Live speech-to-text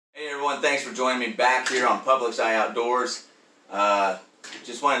Hey everyone, thanks for joining me back here on Publix Eye Outdoors.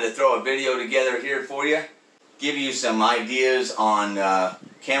 Just wanted to throw a video together here for you. Give you some ideas on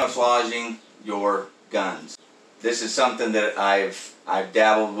camouflaging your guns. This is something that I've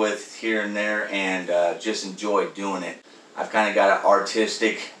dabbled with here and there and just enjoyed doing it. I've kind of got an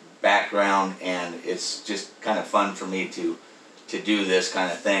artistic background and it's just kind of fun for me to do this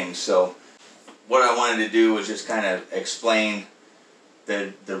kind of thing. So what I wanted to do was just kind of explain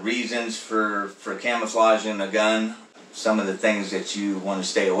the reasons for camouflaging a gun, some of the things that you want to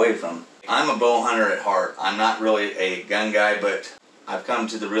stay away from. I'm a bow hunter at heart. I'm not really a gun guy, but I've come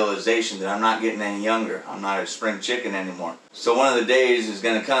to the realization that I'm not getting any younger. I'm not a spring chicken anymore. So one of the days is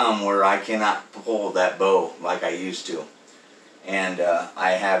going to come where I cannot pull that bow like I used to. And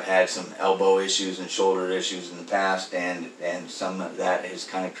I have had some elbow issues and shoulder issues in the past, and some of that is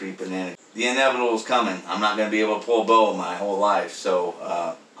kind of creeping in. The inevitable is coming. I'm not going to be able to pull a bow my whole life, so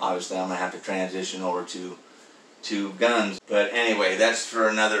obviously I'm going to have to transition over to guns. But anyway, that's for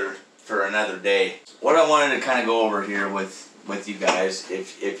another day. What I wanted to kind of go over here with you guys,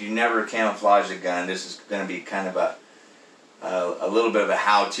 if you never camouflaged a gun, this is going to be kind of a little bit of a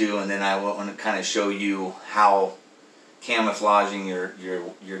how-to, and then I want to kind of show you how camouflaging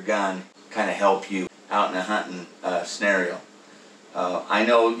your gun kind of help you out in a hunting scenario. I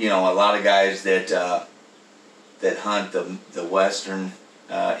know, a lot of guys that hunt the western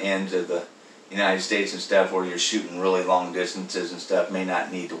ends of the United States and stuff, where you're shooting really long distances and stuff, may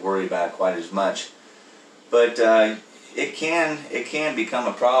not need to worry about it quite as much. But it can become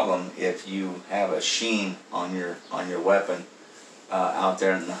a problem if you have a sheen on your weapon out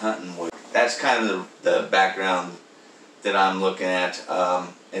there in the hunting woods. That's kind of the background that I'm looking at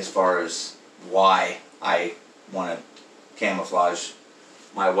as far as why I want to camouflage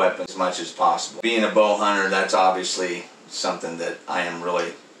my weapon as much as possible. Being a bow hunter, that's obviously something that I am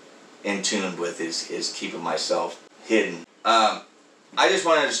really in tune with, is keeping myself hidden. I just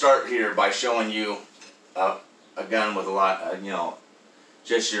wanted to start here by showing you a gun with a lot,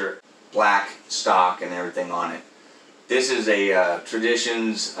 just your black stock and everything on it. This is a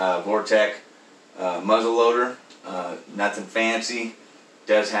Traditions Vortec muzzleloader. Nothing fancy.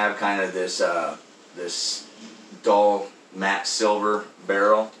 Does have kind of this this dull matte silver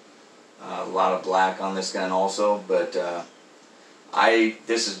barrel. A lot of black on this gun also, but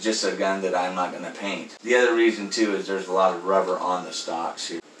this is just a gun that I'm not going to paint. The other reason too is there's a lot of rubber on the stocks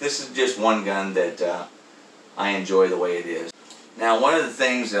here. This is just one gun that I enjoy the way it is. Now, one of the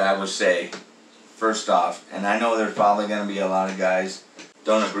things that I would say, first off, and I know there's probably going to be a lot of guys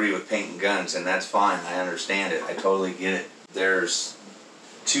don't agree with painting guns, and that's fine. I understand it. I totally get it. There's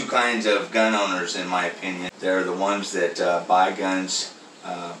two kinds of gun owners, in my opinion. They're the ones that buy guns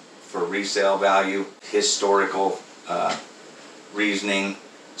for resale value, historical reasoning,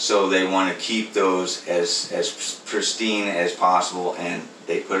 so they want to keep those as pristine as possible, and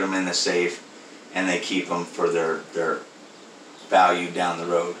they put them in the safe and they keep them for their value down the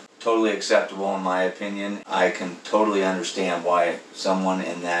road. Totally acceptable in my opinion. I can totally understand why someone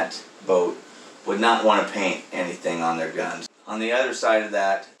in that boat would not want to paint anything on their guns. On the other side of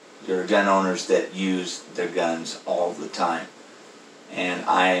that, there are gun owners that use their guns all the time. And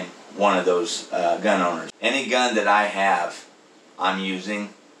I'm one of those gun owners. Any gun that I have, I'm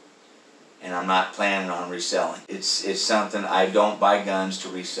using, and I'm not planning on reselling. It's something, I don't buy guns to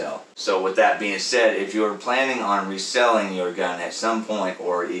resell. So with that being said, if you're planning on reselling your gun at some point,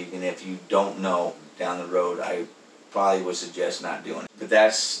 or even if you don't know down the road, I probably would suggest not doing it. But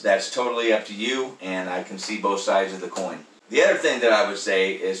that's totally up to you, and I can see both sides of the coin. The other thing that I would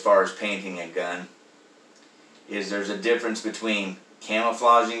say as far as painting a gun is there's a difference between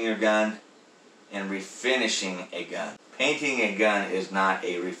camouflaging your gun and refinishing a gun. Painting a gun is not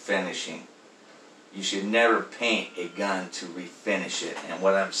a refinishing. You should never paint a gun to refinish it. And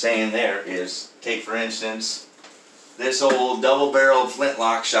what I'm saying there is, take for instance, this old double-barreled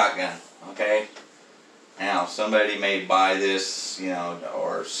flintlock shotgun, okay? Now, somebody may buy this,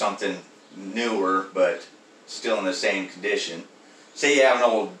 or something newer, but still in the same condition. Say you have an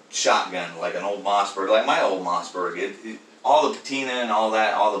old shotgun, like an old Mossberg, like my old Mossberg. All the patina and all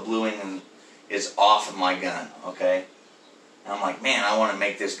that, all the bluing is off of my gun, okay? And I'm like, man, I want to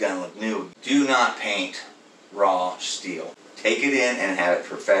make this gun look new. Do not paint raw steel. Take it in and have it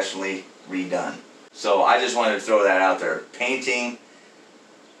professionally redone. So I just wanted to throw that out there. Painting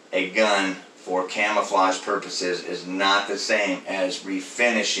a gun for camouflage purposes is not the same as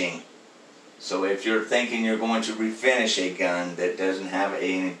refinishing. So if you're thinking you're going to refinish a gun that doesn't have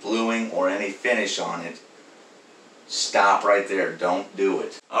any bluing or any finish on it, stop right there. Don't do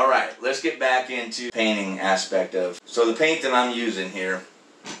it. Alright, let's get back into painting aspect of. So the paint that I'm using here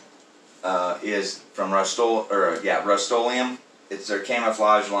is from Rust-Oleum. It's their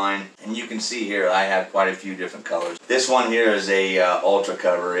camouflage line, and you can see here I have quite a few different colors. This one here is a ultra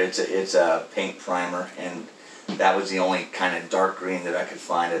cover. It's a paint primer, and that was the only kind of dark green that I could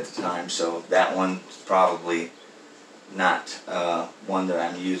find at the time. So that one's probably not one that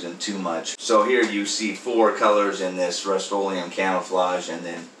I'm using too much. So here you see 4 colors in this Rust-Oleum camouflage, and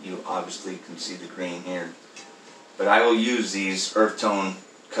then you obviously can see the green here. But I will use these earth tone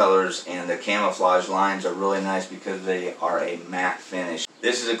colors, and the camouflage lines are really nice because they are a matte finish.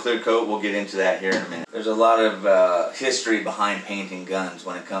 This is a clear coat. We'll get into that here in a minute. There's a lot of history behind painting guns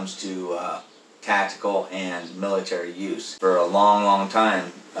when it comes to tactical and military use. For a long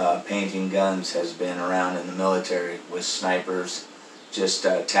time, painting guns has been around in the military with snipers, just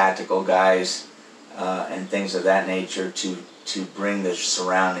tactical guys and things of that nature to bring the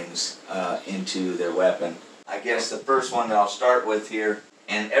surroundings into their weapon. I guess the first one that I'll start with here,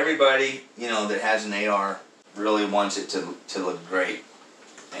 and everybody, you know, that has an AR really wants it to look great.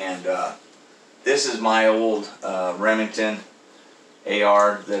 And this is my old Remington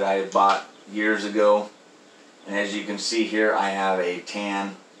AR that I bought years ago. And as you can see here, I have a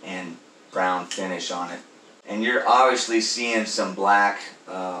tan and brown finish on it. And you're obviously seeing some black,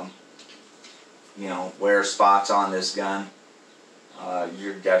 you know, wear spots on this gun.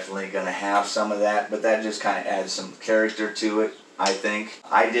 You're definitely going to have some of that, but that just kind of adds some character to it, I think.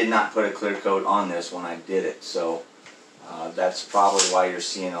 I did not put a clear coat on this when I did it, so that's probably why you're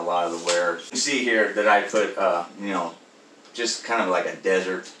seeing a lot of the wear. You can see here that I put, you know, just kind of like a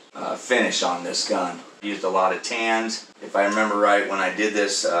desert finish on this gun. Used a lot of tans. If I remember right, when I did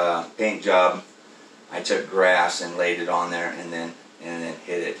this paint job, I took grass and laid it on there and then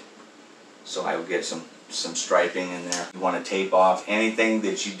hit it. So I would get some striping in there. You want to tape off anything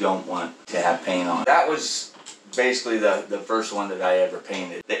that you don't want to have paint on. That was basically the first one that I ever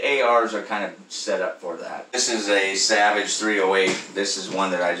painted. The ARs are kind of set up for that. This is a Savage 308. This is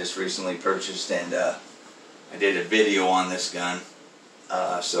one that I just recently purchased, and I did a video on this gun.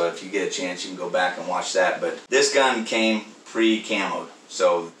 So if you get a chance, you can go back and watch that. But this gun came pre-camoed.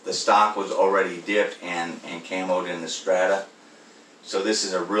 So the stock was already dipped and camoed in the strata. So this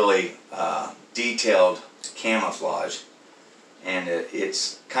is a really detailed camouflage, and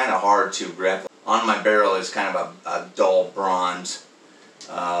it's kind of hard to replicate. On my barrel is kind of a dull bronze,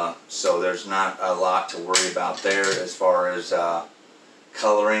 so there's not a lot to worry about there as far as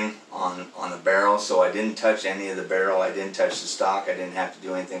coloring on the barrel. So I didn't touch any of the barrel, I didn't touch the stock, I didn't have to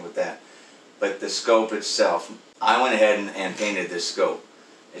do anything with that. But the scope itself, I went ahead and painted this scope.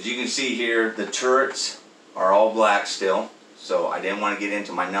 As you can see here, the turrets are all black still, so I didn't want to get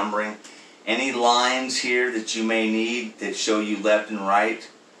into my numbering. Any lines here that you may need that show you left and right,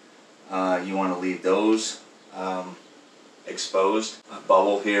 you want to leave those exposed. A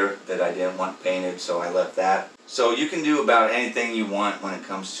bubble here that I didn't want painted, so I left that. So you can do about anything you want when it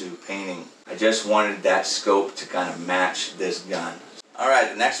comes to painting. I just wanted that scope to kind of match this gun. Alright,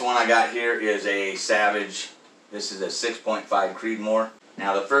 the next one I got here is a Savage. This is a 6.5 Creedmoor.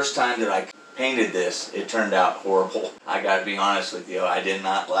 Now the first time that I painted this, it turned out horrible. I gotta be honest with you, I did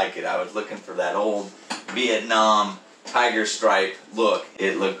not like it. I was looking for that old Vietnam tiger stripe look.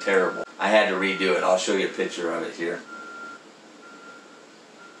 It looked terrible. I had to redo it. I'll show you a picture of it here.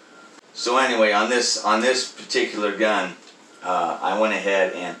 So anyway, on this particular gun, I went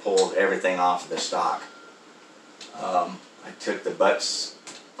ahead and pulled everything off of the stock. I took the butts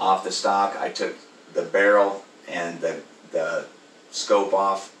off the stock. I took the barrel and the scope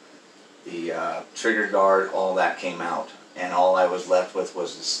off. The trigger guard, all that came out, and all I was left with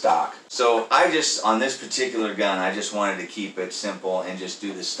was the stock. So on this particular gun, I just wanted to keep it simple and just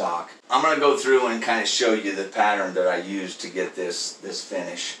do the stock. I'm going to go through and kind of show you the pattern that I used to get this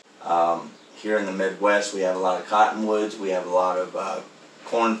finish. Here in the Midwest, we have a lot of cottonwoods, we have a lot of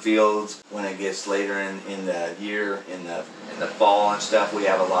cornfields. When it gets later in the year, in the fall and stuff, we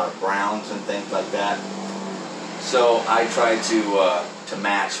have a lot of browns and things like that. So I try to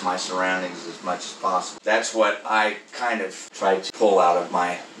match my surroundings as much as possible. That's what I kind of tried to pull out of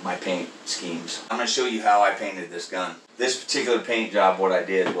my paint schemes. I'm going to show you how I painted this gun. This particular paint job, what I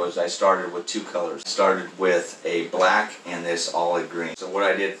did was I started with 2 colors. I started with a black and this olive green. So what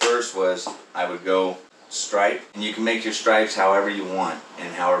I did first was I would go stripe, and you can make your stripes however you want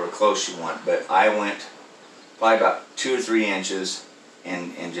and however close you want, but I went probably about 2 or 3 inches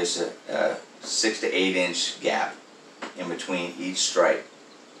in just a 6 to 8 inch gap in between each stripe.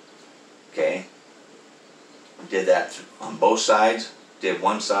 Okay, did that on both sides, did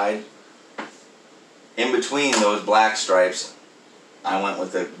one side. In between those black stripes, I went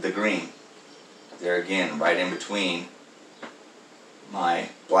with the green. There again, right in between my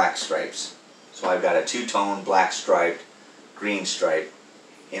black stripes. So I've got a two-tone black striped, green stripe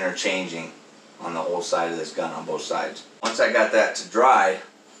interchanging on the whole side of this gun on both sides. Once I got that to dry,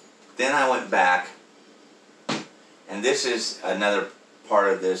 then I went back, and this is another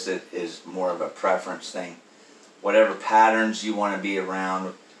part of this that is more of a preference thing. Whatever patterns you want to be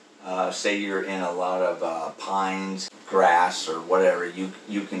around, say you're in a lot of pines, grass, or whatever,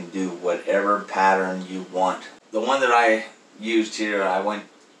 you can do whatever pattern you want. The one that I used here, I went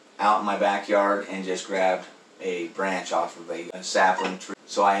out in my backyard and just grabbed a branch off of a sapling tree.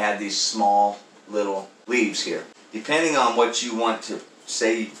 So I had these small little leaves here. Depending on what you want to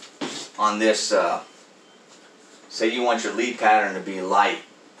say on this, say you want your leaf pattern to be light.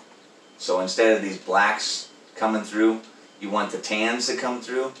 So instead of these blacks coming through, you want the tans to come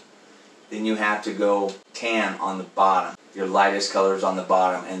through, then you have to go tan on the bottom. Your lightest colors on the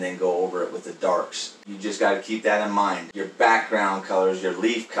bottom, and then go over it with the darks. You just got to keep that in mind. Your background colors, your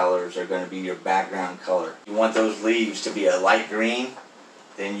leaf colors are going to be your background color. You want those leaves to be a light green,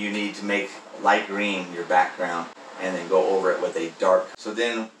 then you need to make light green your background and then go over it with a dark. So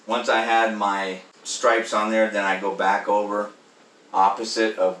then once I had my stripes on there, then I go back over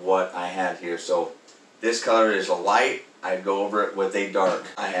opposite of what I had here. So this color is a light, I'd go over it with a dark.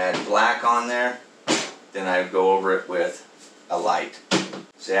 I had black on there, then I would go over it with a light.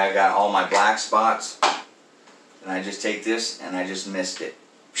 Say I got all my black spots, and I just take this and I just mist it.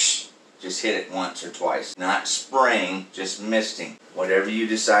 Just hit it once or twice. Not spraying, just misting. Whatever you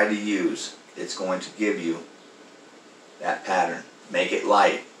decide to use, it's going to give you that pattern. Make it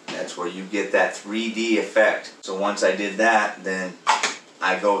light. That's where you get that 3D effect. So once I did that, then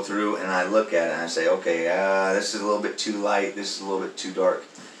I go through and I look at it and I say, okay, this is a little bit too light, this is a little bit too dark.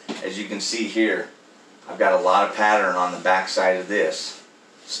 As you can see here, I've got a lot of pattern on the back side of this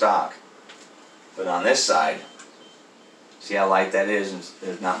stock. But on this side, see how light that is, and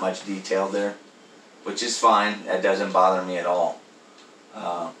there's not much detail there? Which is fine, that doesn't bother me at all.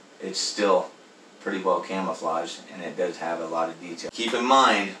 It's still pretty well camouflaged, and it does have a lot of detail. Keep in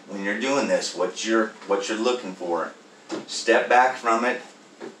mind, when you're doing this, what you're looking for. Step back from it.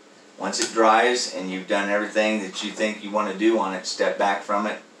 Once it dries and you've done everything that you think you want to do on it, step back from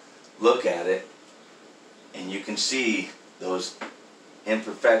it, look at it, and you can see those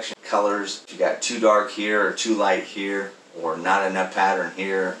imperfection colors. If you got too dark here or too light here, or not enough pattern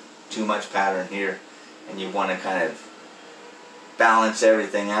here, too much pattern here, and you want to kind of balance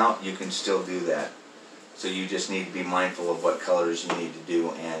everything out, you can still do that. So you just need to be mindful of what colors you need to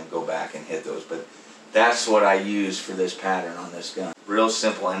do and go back and hit those. But that's what I use for this pattern on this gun. Real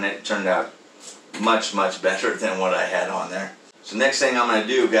simple, and it turned out much, much better than what I had on there. So next thing I'm going to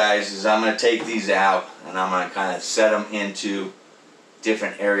do, guys, is I'm going to take these out and I'm going to kind of set them into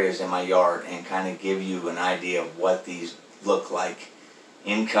different areas in my yard and kind of give you an idea of what these look like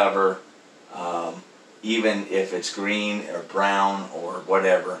in cover, even if it's green or brown or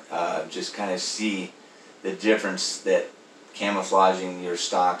whatever. Just kind of see the difference that camouflaging your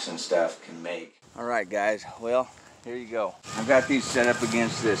stocks and stuff can make. Alright guys, well, here you go. I've got these set up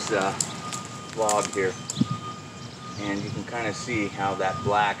against this log here, and you can kind of see how that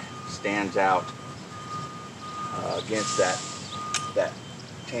black stands out against that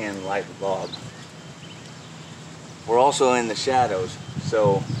tan light log. We're also in the shadows,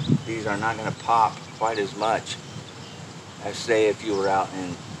 so these are not going to pop quite as much as, say, if you were out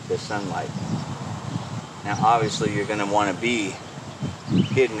in the sunlight. Now obviously you're going to want to be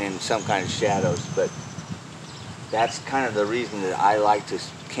hidden in some kind of shadows, but that's kind of the reason that I like to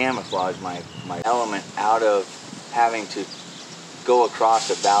camouflage my element out of having to go across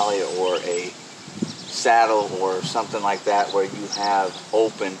a valley or a saddle or something like that where you have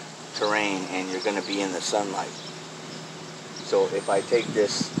open terrain and you're going to be in the sunlight. So if I take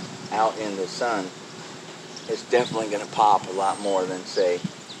this out in the sun, it's definitely going to pop a lot more than, say,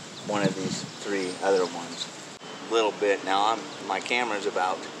 one of these three other ones. A little bit. Now my camera's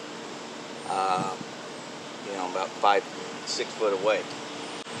about about 5-6 foot away.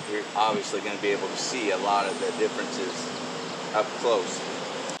 You're obviously going to be able to see a lot of the differences up close.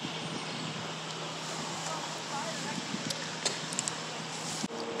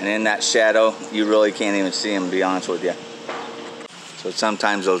 And in that shadow, you really can't even see them, to be honest with you. So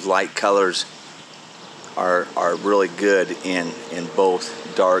sometimes those light colors are really good in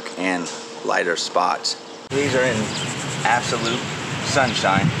both dark and lighter spots. These are in absolute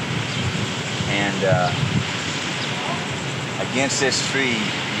sunshine, and against this tree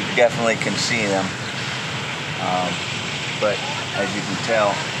you definitely can see them, but as you can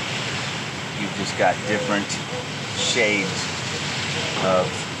tell, you've just got different shades of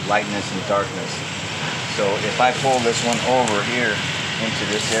lightness and darkness. So if I pull this one over here, into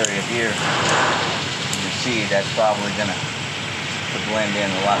this area here, you can see that's probably gonna blend in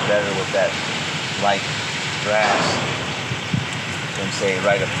a lot better with that light grass than say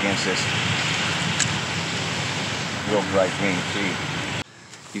right up against this real bright green tree.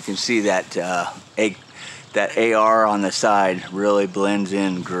 You can see that that AR on the side really blends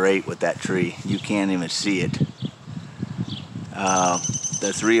in great with that tree. You can't even see it.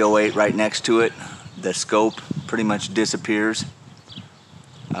 The 308 right next to it, the scope pretty much disappears.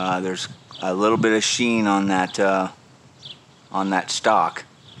 There's a little bit of sheen on that stalk,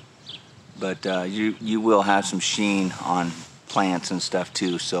 but you will have some sheen on plants and stuff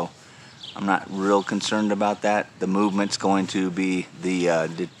too, so I'm not real concerned about that. The movement's going to be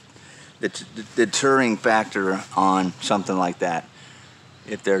the deterring factor on something like that.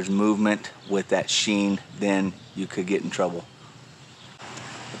 If there's movement with that sheen, then you could get in trouble.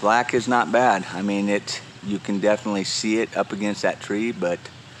 The black is not bad. I mean, you can definitely see it up against that tree, but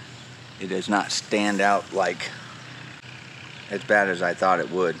it does not stand out like as bad as I thought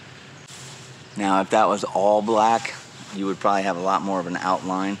it would. Now, if that was all black, you would probably have a lot more of an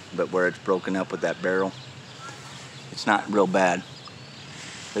outline, but where it's broken up with that barrel, it's not real bad.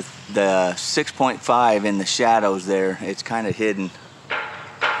 The 6.5 in the shadows there, it's kind of hidden.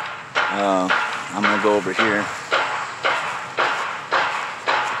 I'm gonna go over here.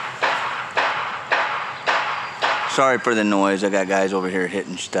 Sorry for the noise. I got guys over here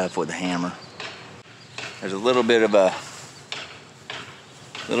hitting stuff with a hammer. There's a little bit of a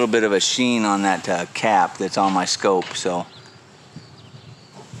sheen on that cap that's on my scope, so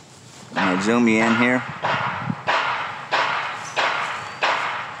I'm gonna zoom you in here.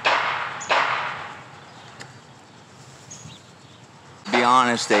 To be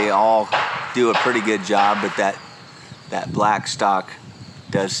honest, they all do a pretty good job, but that black stock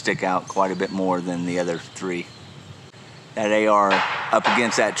does stick out quite a bit more than the other three. That AR up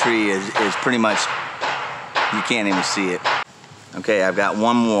against that tree is pretty much, you can't even see it. Okay, I've got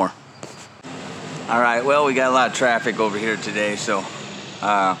one more. All right, well, we got a lot of traffic over here today, so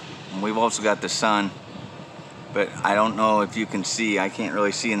we've also got the sun, but I don't know if you can see. I can't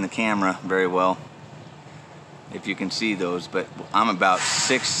really see in the camera very well if you can see those, but I'm about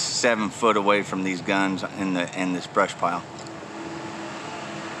 6-7 foot away from these guns in this brush pile.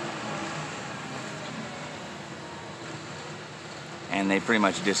 And they pretty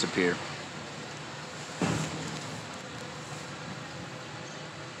much disappear.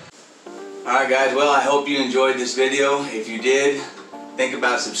 Alright guys, well, I hope you enjoyed this video. If you did, think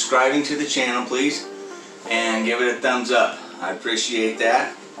about subscribing to the channel, please, and give it a thumbs up. I appreciate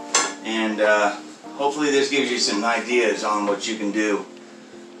that. And hopefully this gives you some ideas on what you can do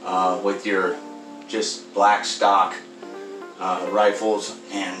with your just black stock rifles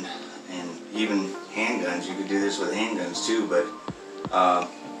and even handguns. You could do this with handguns too, but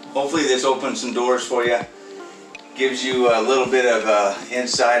hopefully this opens some doors for you, gives you a little bit of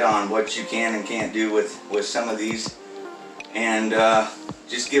insight on what you can and can't do with some of these, and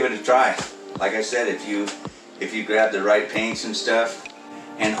just give it a try. Like I said, if you grab the right paints and stuff,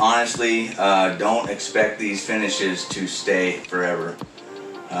 and honestly, don't expect these finishes to stay forever.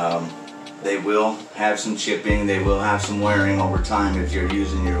 They will have some chipping, they will have some wearing over time if you're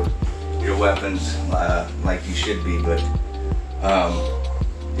using your weapons like you should be, but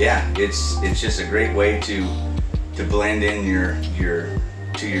yeah, it's just a great way to blend in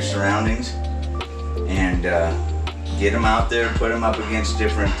to your surroundings, and get them out there, put them up against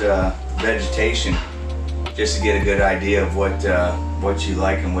different vegetation, just to get a good idea of what you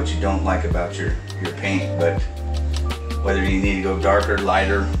like and what you don't like about your paint. But whether you need to go darker,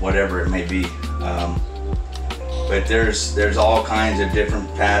 lighter, whatever it may be. But there's all kinds of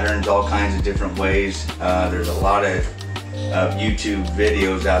different patterns, all kinds of different ways. There's a lot of YouTube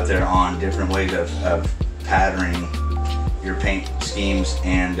videos out there on different ways of patterning your paint schemes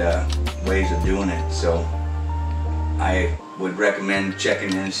and ways of doing it. So I would recommend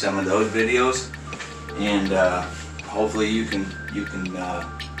checking in some of those videos, and hopefully you can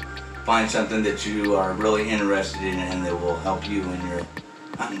find something that you are really interested in and that will help you in your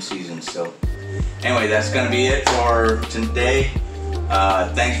hunting season. So anyway, that's going to be it for today.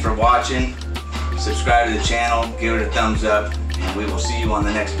 Thanks for watching. Subscribe to the channel, give it a thumbs up, and we will see you on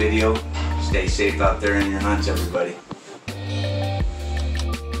the next video. Stay safe out there in your hunts, everybody.